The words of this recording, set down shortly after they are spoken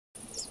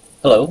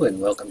Hello and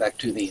welcome back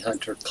to the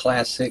Hunter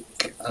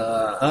Classic.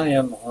 I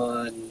am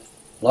on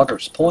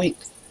Loggers Point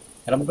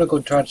and I'm going to go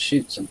try to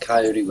shoot some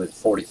coyote with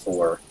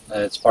 44.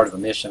 It's part of a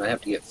mission. I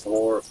have to get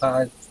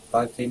five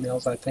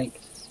females, I think,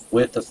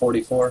 with the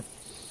 44.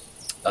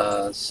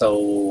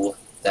 So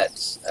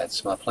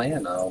that's my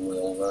plan. I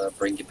will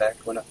bring you back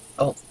when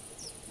I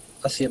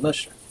see a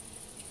mushroom.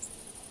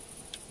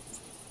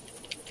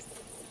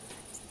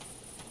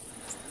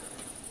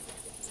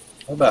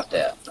 How about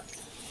that?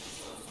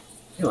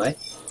 Anyway,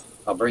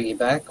 I'll bring you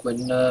back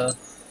when I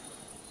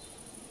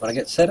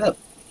get set up.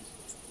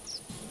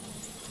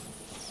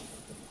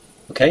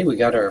 Okay, we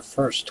got our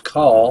first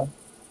call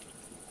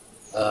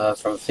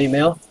from a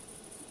female.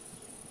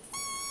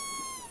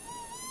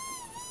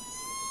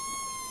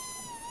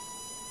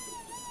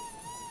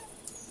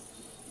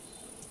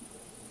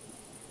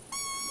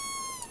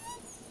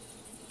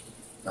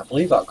 I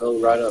believe I'll go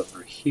right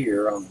over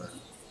here on the.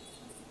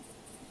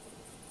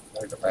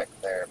 I'll go back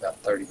there about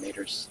 30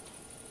 meters.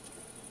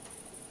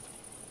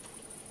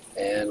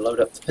 And load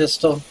up the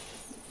pistol.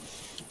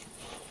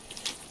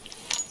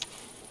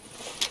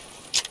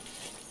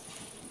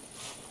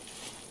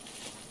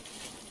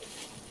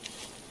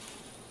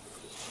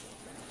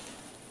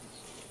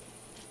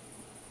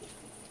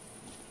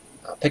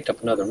 I picked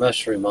up another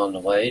mushroom on the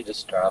way,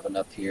 just driving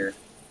up here.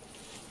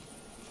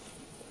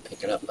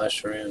 Picking up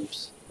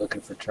mushrooms,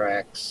 looking for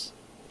tracks.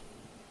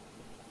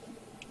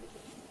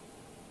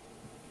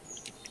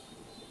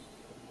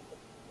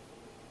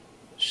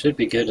 Should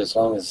be good as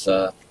long as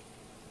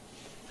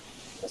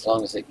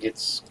it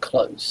gets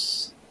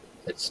close.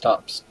 If it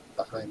stops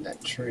behind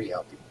that tree,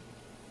 I'll be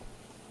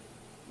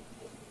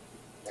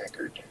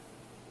knackered.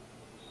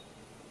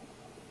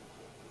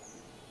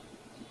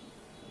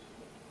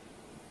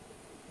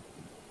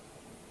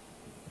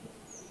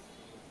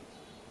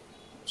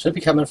 Should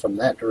be coming from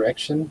that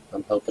direction,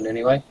 I'm hoping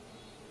anyway.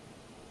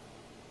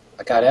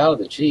 I got out of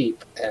the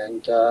Jeep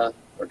and, or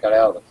got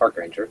out of the park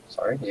ranger,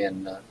 sorry,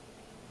 and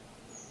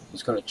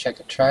was going to check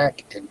a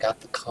track and got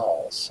the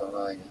call, so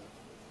I,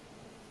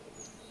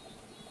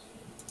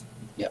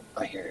 yep,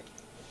 I hear it.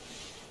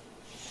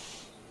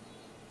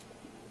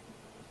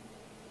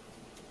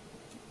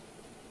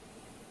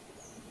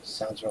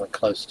 Sounds really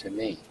close to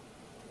me.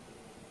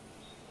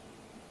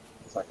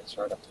 Looks like it's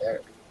right up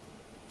there.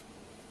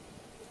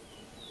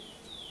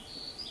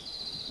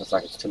 Looks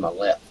like it's to my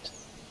left.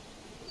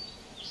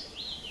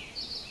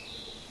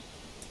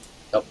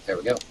 Oh, there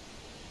we go.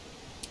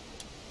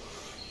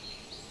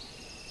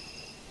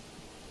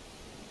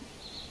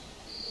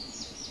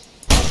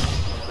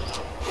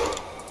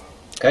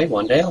 Okay,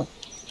 one down.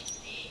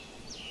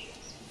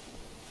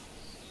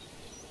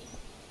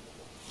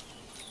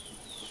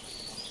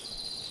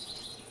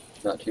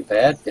 Not too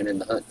bad. Been in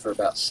the hunt for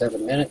about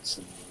 7 minutes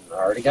and I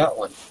already got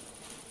one.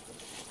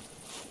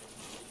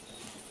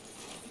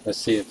 Let's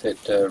see if it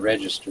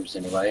registers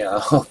anyway. I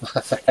hope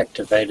I've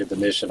activated the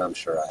mission. I'm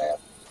sure I have.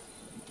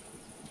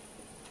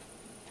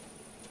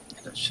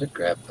 And I should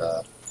grab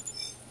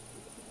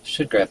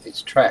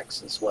these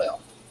tracks as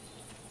well.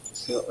 Let's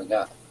see what we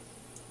got.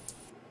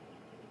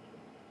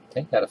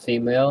 Okay, got a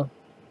female.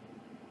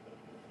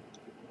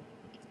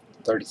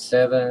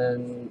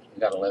 37.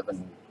 We got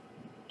 11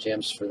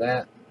 gems for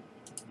that.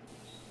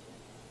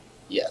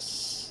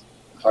 Yes.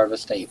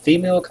 Harvest a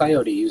female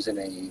coyote using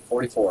a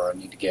 44. I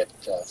need to get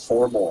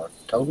 4 more.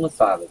 Total of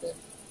 5 of them.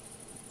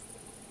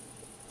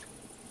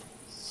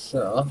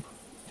 So,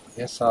 I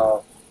guess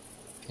I'll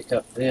pick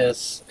up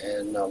this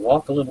and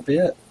walk a little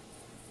bit.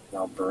 And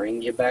I'll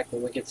bring you back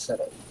when we get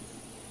set up.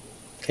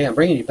 Okay, I'm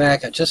bringing you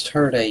back. I just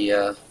heard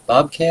a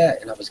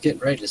bobcat and I was getting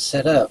ready to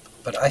set up,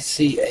 but I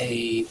see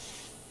a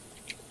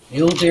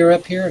mule deer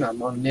up here and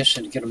I'm on a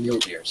mission to get a mule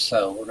deer,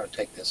 so we're going to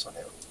take this one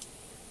out.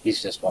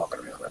 He's just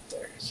walking around up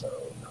there, so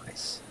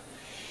nice.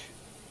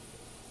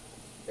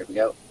 Here we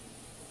go.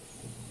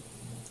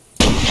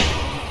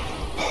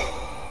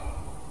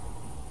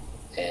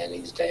 And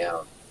he's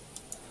down.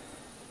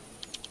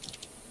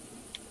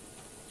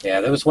 Yeah,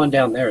 there was one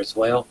down there as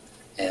well,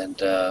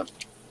 and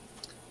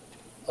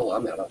oh,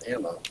 I'm out of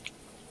ammo.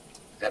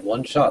 I had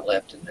 1 shot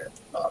left in that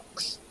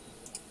box.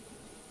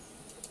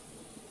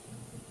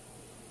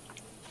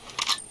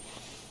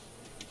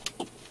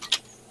 Let's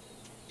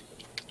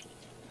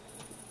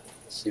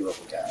see what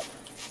we got.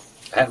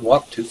 I hadn't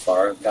walked too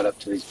far. I got up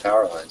to these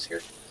power lines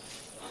here.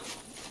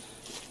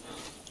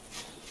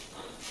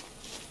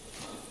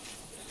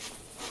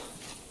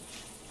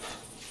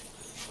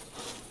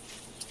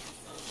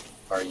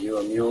 Are you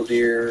a mule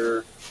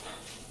deer?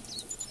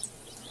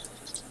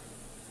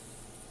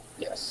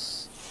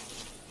 Yes.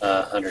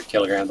 100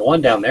 kilograms. The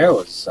one down there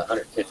was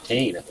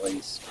 115 at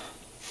least.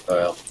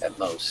 Well, at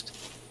most.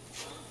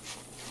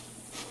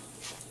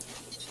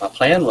 My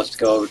plan was to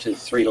go over to the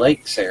 3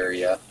 Lakes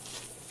area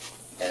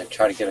and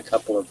try to get a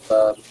couple of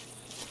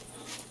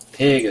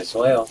pig as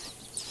well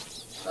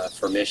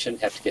for mission.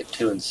 Have to get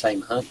 2 in the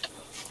same hunt.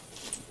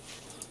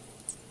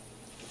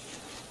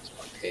 That's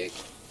one pig.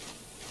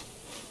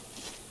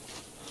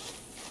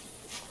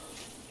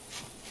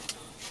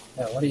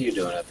 Yeah, what are you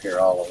doing up here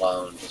all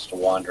alone, just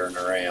wandering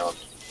around?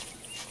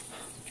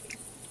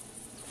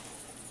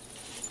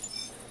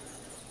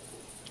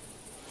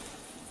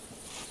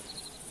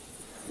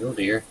 Mule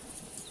Deer.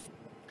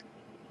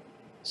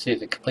 See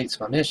if it completes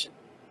my mission.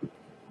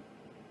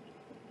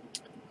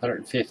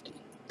 150. I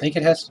think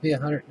it has to be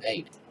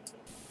 180.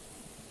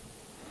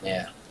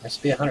 Yeah, it has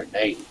to be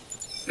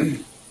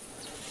 180.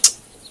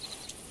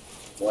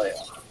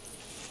 Well,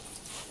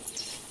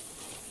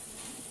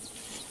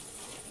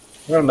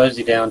 we're going to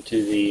mosey down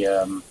to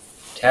the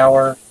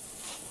tower,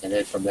 and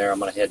then from there I'm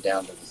going to head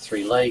down to the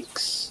 3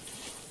 lakes.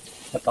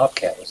 That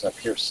bobcat was up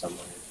here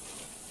somewhere.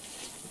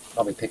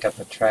 Probably pick up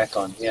a track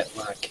on it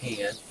when I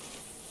can.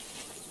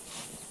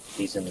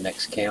 He's in the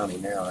next county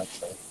now, I'd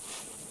say.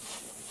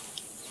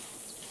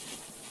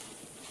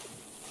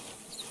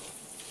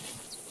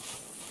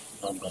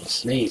 I'm going to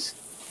sneeze.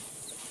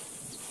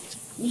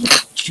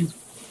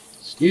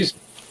 Excuse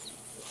me.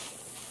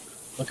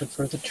 Looking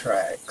for the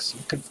tracks.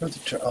 Looking for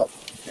the oh,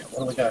 yeah, what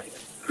do we got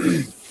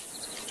here?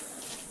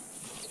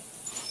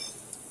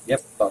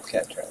 Yep,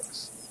 bobcat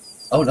tracks.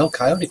 Oh no,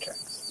 coyote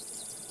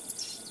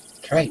tracks.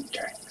 Train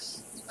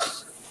tracks.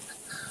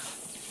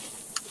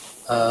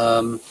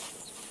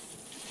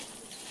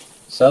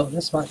 So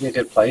this might be a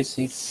good place.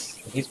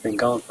 He's been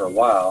gone for a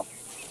while.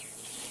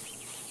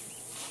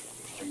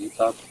 Are you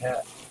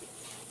bobcat?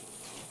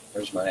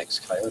 There's my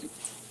next coyote.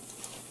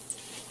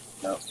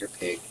 No, you're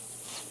pig.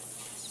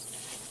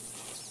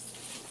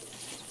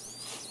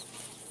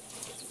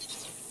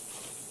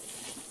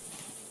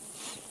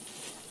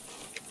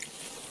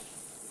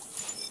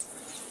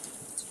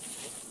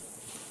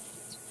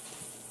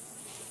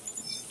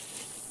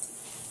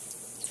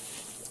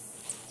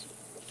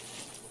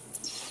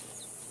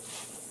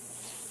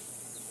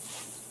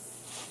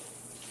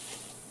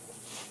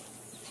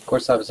 Of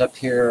course, I was up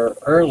here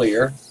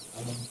earlier.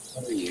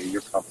 What are you?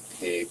 You're probably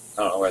pig.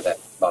 I don't know where that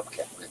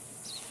bobcat went.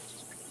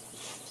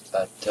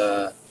 But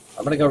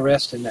I'm going to go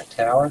rest in that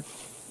tower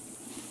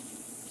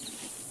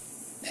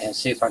and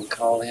see if I can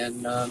call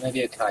in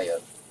maybe a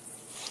coyote.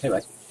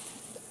 Anyway,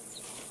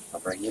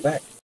 I'll bring you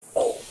back.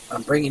 Oh,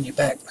 I'm bringing you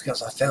back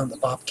because I found the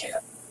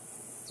bobcat.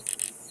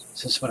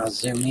 Just when I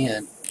zoom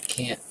in,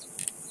 can't.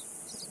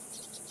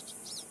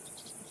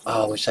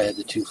 Oh, I wish I had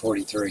the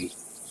 243.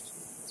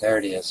 There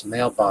it is,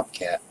 male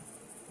bobcat.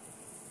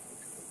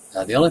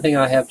 The only thing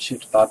I have to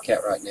shoot the bobcat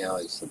right now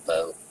is the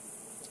bow.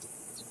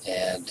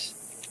 And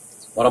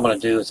what I'm going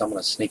to do is I'm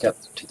going to sneak up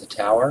to the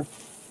tower.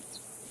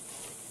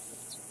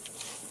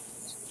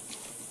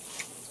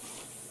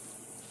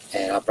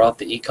 And I brought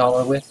the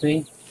e-collar with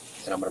me,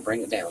 and I'm going to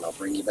bring it down. I'll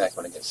bring you back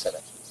when it gets set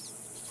up.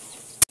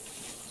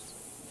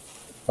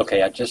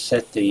 Okay, I just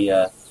set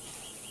the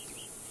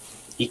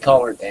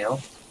e-collar down.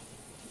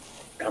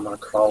 And I'm going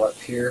to crawl up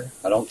here.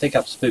 I don't think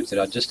I've spooked it.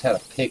 I just had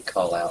a pig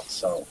call out,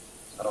 so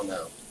I don't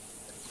know.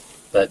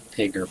 But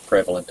pig are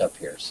prevalent up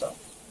here, so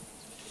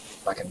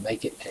if I can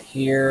make it to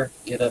here,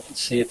 get up and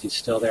see if he's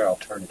still there, I'll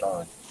turn it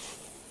on.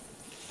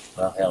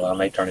 Well, hell, I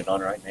may turn it on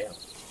right now.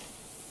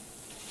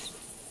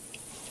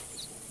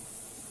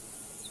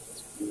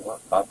 You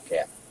want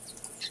bobcat?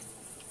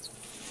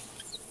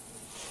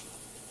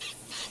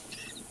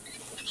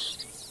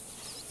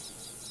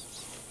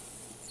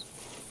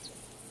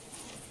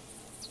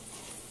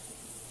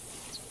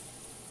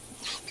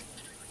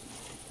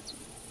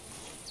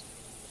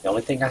 The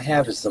only thing I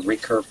have is the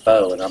recurve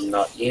bow, and I'm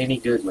not any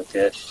good with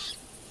it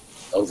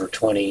over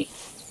 20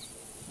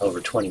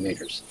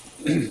 meters.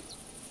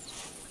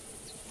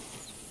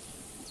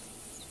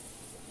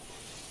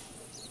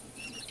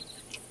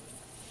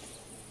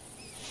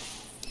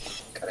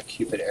 Got a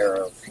Cupid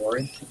arrow for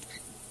him.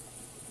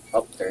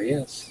 Oh, there he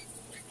is.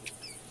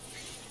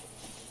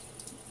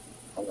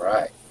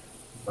 Alright.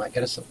 Might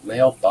get us a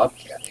male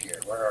bobcat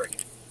here. Where are you?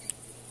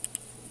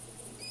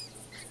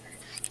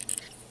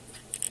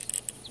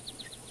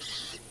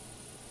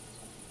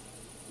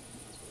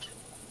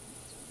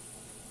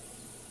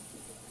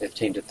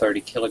 $15 to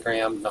 30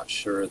 kilogram. Not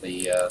sure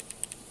the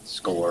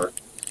score.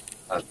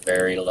 I'm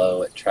very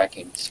low at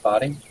tracking and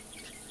spotting.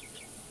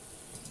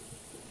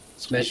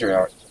 Let's measure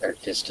our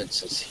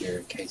distances here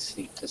in case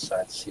he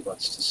decides he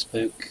wants to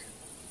spook.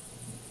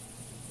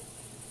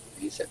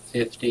 He's at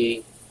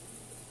 50.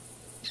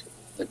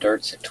 The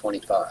dirt's at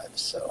 25,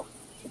 so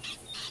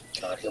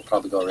God, he'll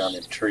probably go around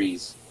in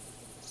trees.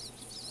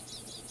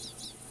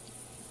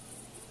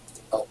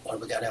 Oh, what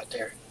do we got out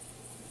there?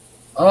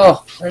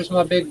 Oh, there's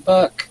my big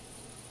buck.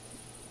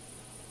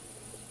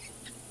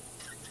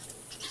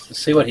 Let's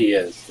see what he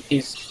is.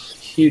 He's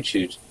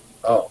huge.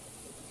 Oh.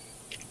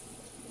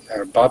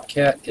 Our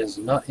bobcat is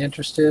not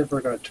interested.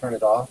 We're going to turn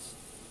it off.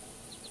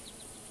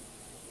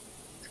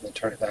 And then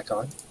turn it back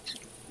on.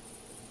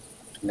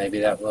 Maybe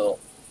that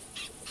will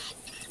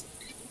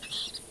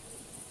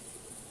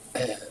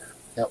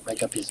help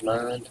make up his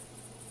mind.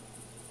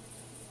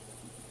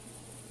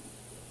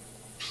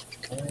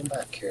 Come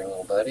back here,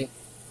 little buddy.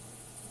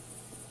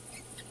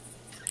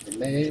 He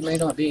may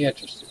not be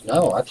interested.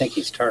 No, I think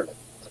he's turning.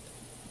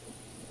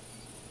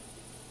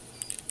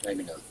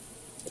 Maybe not.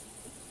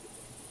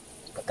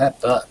 But That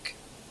buck,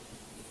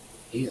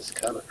 he is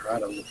coming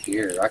right over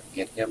here. I can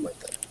get him with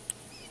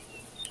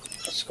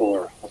a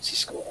score. What's he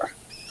score?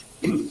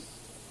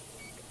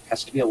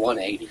 Has to be a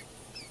 180.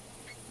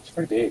 It's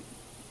pretty big.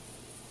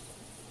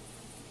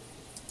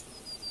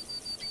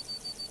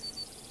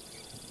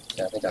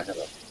 Yeah, I think I have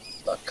a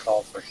buck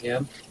call for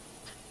him.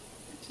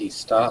 If he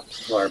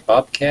stops, well, our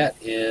bobcat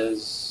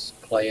is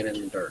playing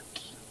in the dirt.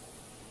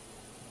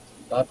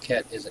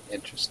 Bobcat isn't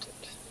interested.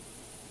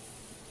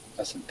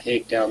 Got some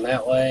pig down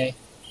that way.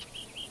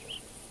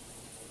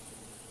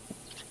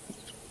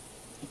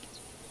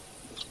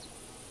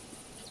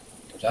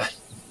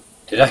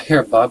 Did I hear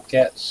a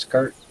bobcat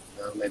skirt?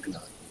 No, maybe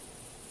not.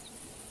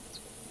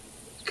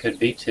 Could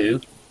be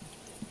two.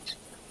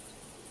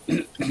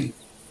 Could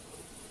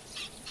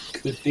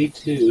be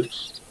two.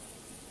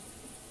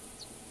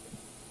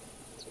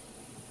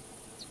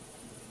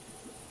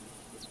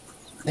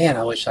 Man,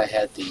 I wish I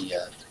had the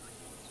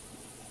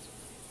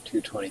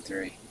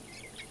 223.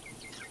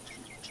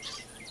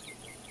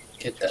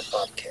 Get that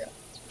bobcat.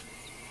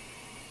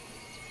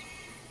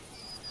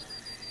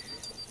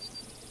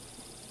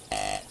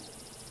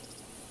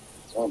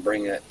 I'll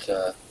bring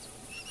that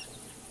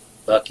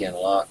buck in a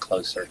lot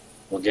closer.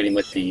 We'll get him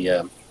with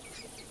the...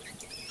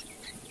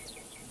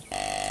 come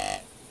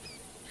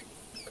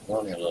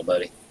on here, little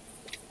buddy.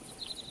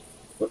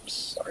 Whoops,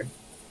 sorry.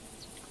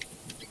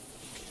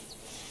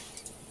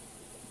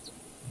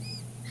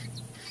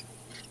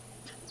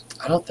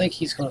 I don't think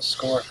he's going to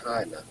score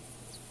high enough.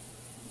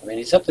 I mean,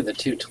 he's up to the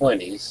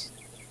 220s,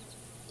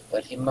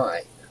 but he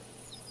might.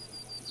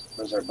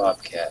 Where's our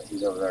bobcat?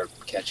 He's over there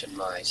catching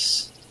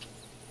mice.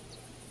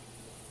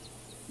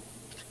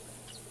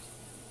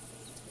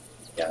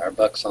 Yeah, our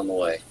buck's on the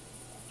way.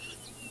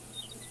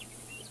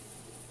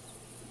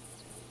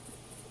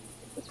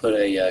 We'll put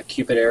a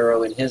Cupid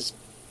arrow in his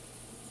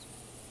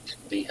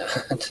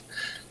behind.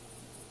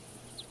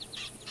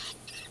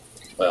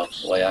 Well,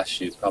 the way I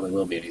shoot probably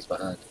will be in his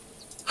behind.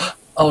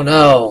 Oh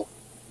no!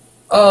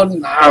 Oh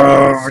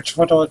no! Which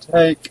one do I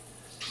take?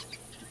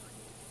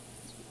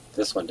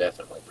 This one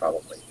definitely,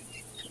 probably.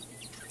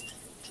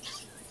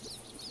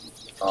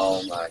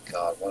 Oh my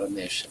god, what a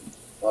mission.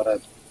 What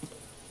a...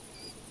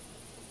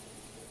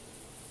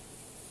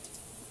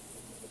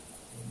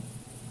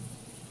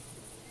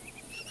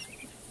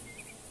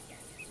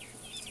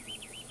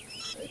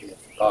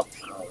 Oh,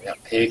 we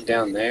got pig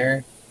down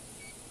there.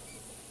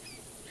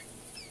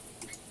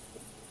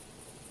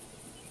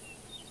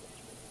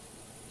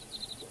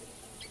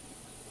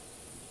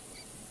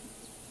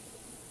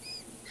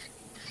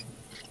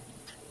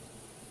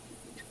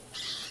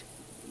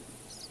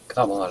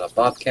 Come on, a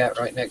bobcat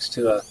right next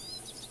to a...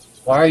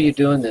 Why are you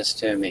doing this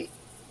to me?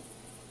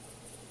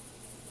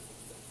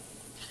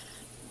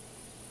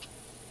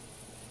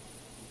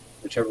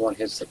 Whichever one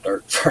hits the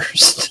dirt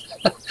first.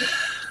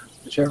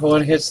 Whichever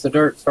one hits the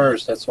dirt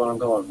first, that's what I'm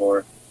going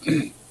for.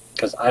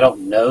 Because I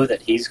don't know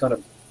that he's going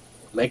to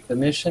make the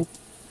mission.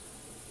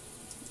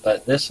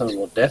 But this one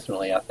will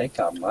definitely, I think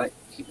I might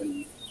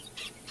even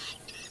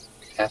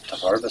have to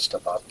harvest a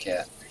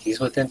bobcat.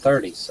 He's within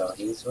 30, so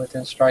he's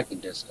within striking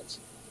distance.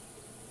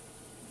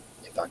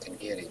 If I can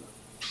get him.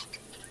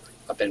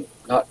 I've been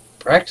not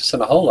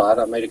practicing a whole lot.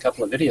 I made a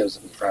couple of videos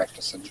of me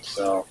practicing,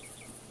 so...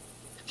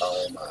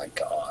 Oh my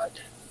god.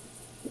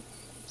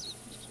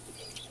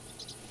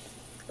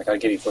 I gotta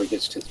get him before he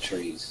gets to the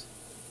trees.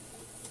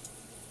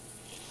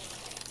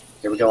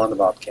 Here we go on the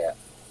bobcat.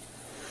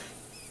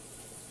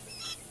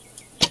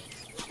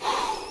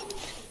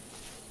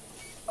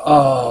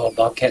 Oh,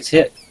 bobcat's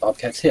hit.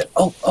 Bobcat's hit.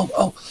 Oh, oh,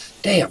 oh,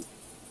 damn.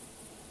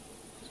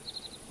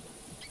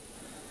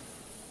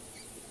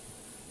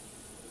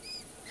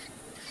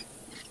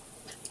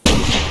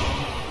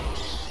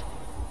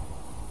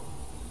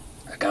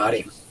 I got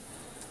him.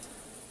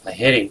 I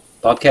hit him.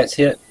 Bobcat's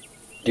hit.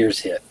 Deer's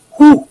hit.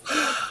 Whoo!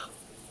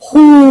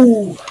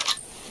 Whoo!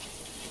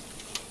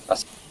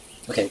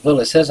 Okay, well,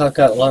 it says I've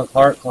got lung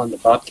heart on the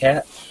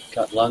bobcat.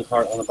 Got lung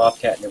heart on the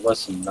bobcat, and there was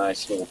some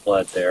nice little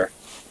blood there.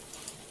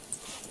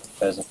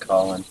 Pheasant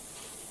calling.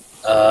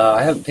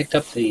 I haven't picked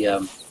up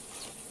the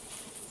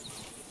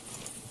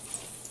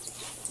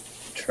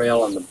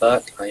trail on the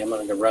buck. I am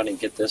going to run and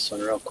get this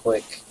one real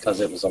quick because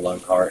it was a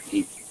lung heart.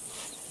 He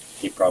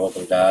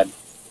probably died.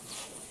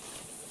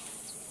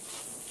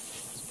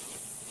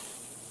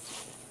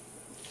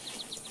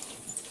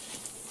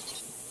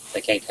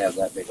 They can't have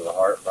that big of a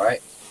heart,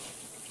 right?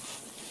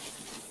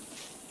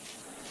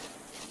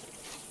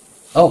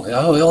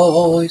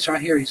 Oh, he's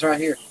right here, he's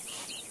right here.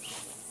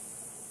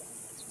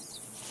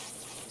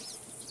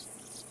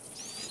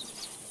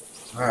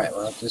 Alright,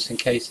 well, just in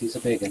case he's a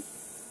big one.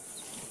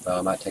 Well,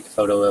 I might take a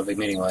photo of him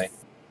anyway.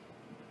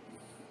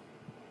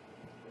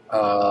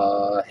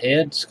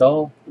 Head,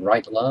 skull,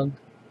 right lung.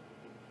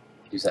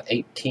 He's at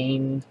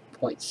 18.6,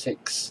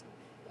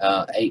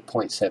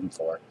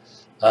 8.74.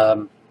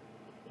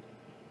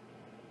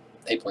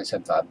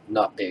 8.75,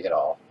 not big at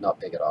all, not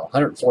big at all.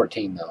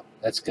 114 though,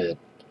 that's good.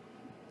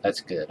 That's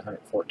good,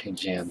 114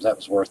 gems. That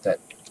was worth that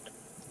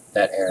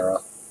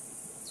arrow.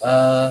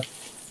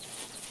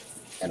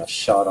 and a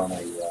shot on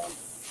a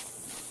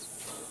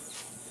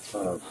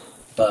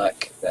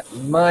buck that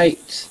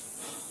might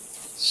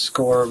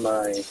score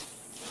me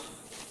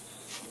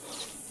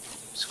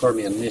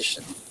a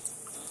mission.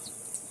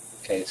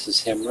 Okay, this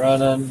is him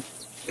running.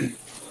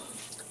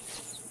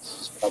 This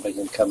is probably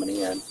him coming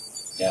in.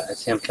 Yeah,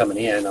 it's him coming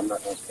in. I'm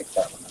not going to pick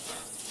that one up.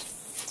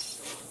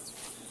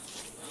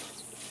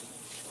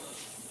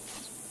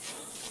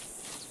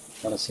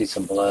 I want to see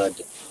some blood.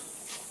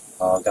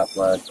 Oh, I got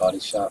blood. Body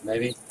shot,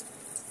 maybe?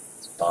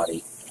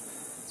 Body.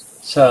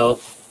 So,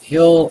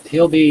 he'll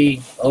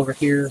be over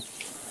here.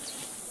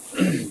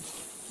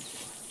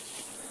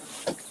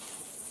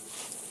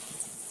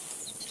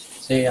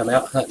 See, I'm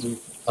out hunting.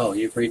 Oh,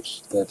 you've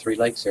reached the Three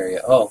Lakes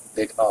area. Oh,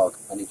 big hog.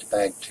 I need to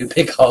bag 2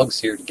 big hogs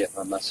here to get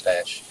my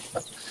mustache.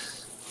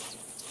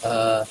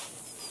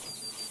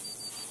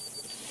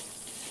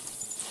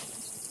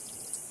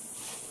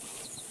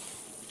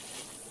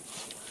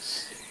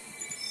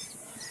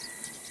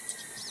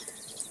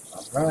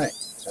 Alright,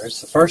 there's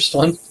the first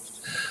one.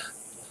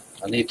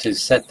 I need to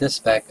set this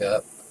back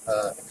up.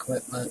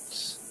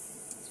 Equipment,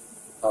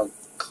 hog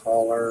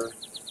collar.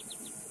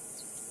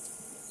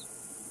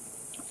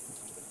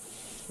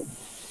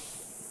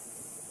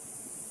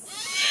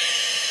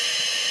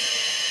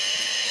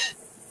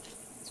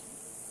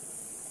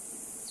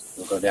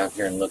 We'll go down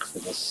here and look for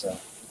this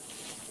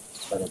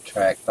other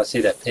track. If I see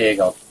that pig,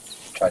 I'll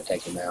try to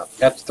take him out.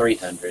 Got to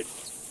 300.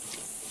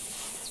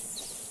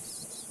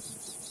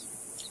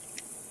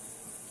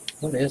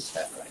 What is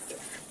that right there?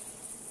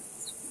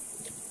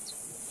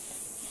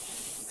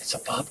 It's a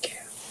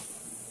bobcat.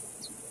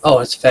 Oh,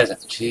 it's a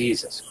pheasant.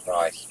 Jesus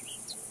Christ.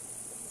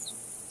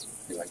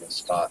 See if I can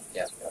spot.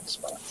 Yeah, got a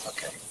spot.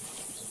 Okay.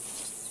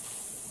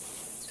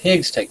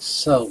 Pigs take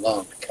so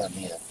long to come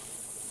in.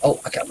 Oh,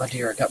 I got my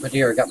deer. I got my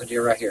deer. I got my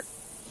deer right here.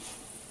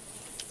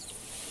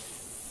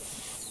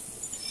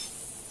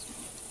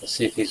 Let's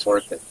see if he's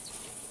worth it.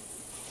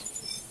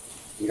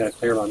 You gonna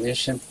clear my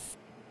mission?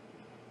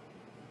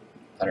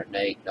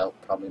 108. Nope,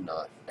 probably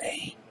not.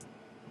 Dang.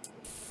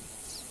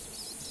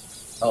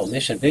 Oh,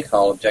 mission big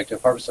haul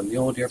objective. Harvest a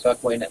mule deer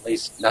buck weighing at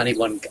least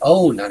 91.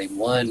 Oh,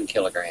 91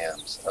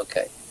 kilograms.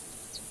 Okay.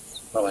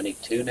 Well, I need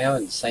 2 now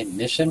in the same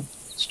mission.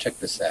 Let's check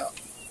this out.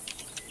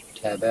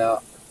 Tab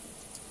out.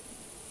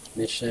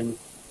 Mission.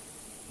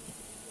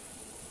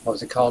 What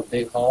was it called?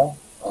 Big haul?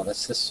 Oh,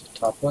 that's this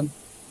top one.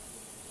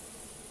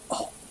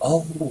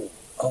 Oh.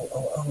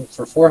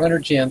 For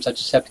 400 gems, I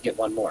just have to get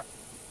 1 more.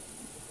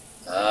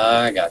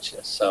 I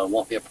gotcha. So it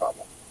won't be a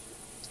problem.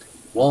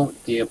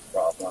 Won't be a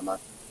problem. I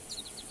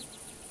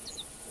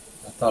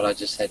thought I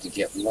just had to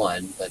get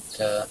 1,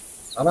 but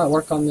I might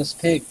work on this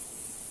pig.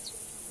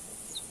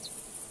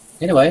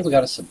 Anyway, we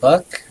got us a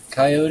buck,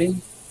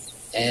 coyote,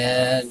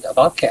 and a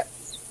bobcat.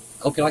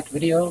 Hope you liked the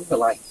video.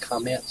 Like,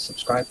 comment,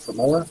 subscribe for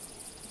more,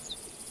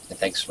 and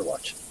thanks for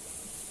watching.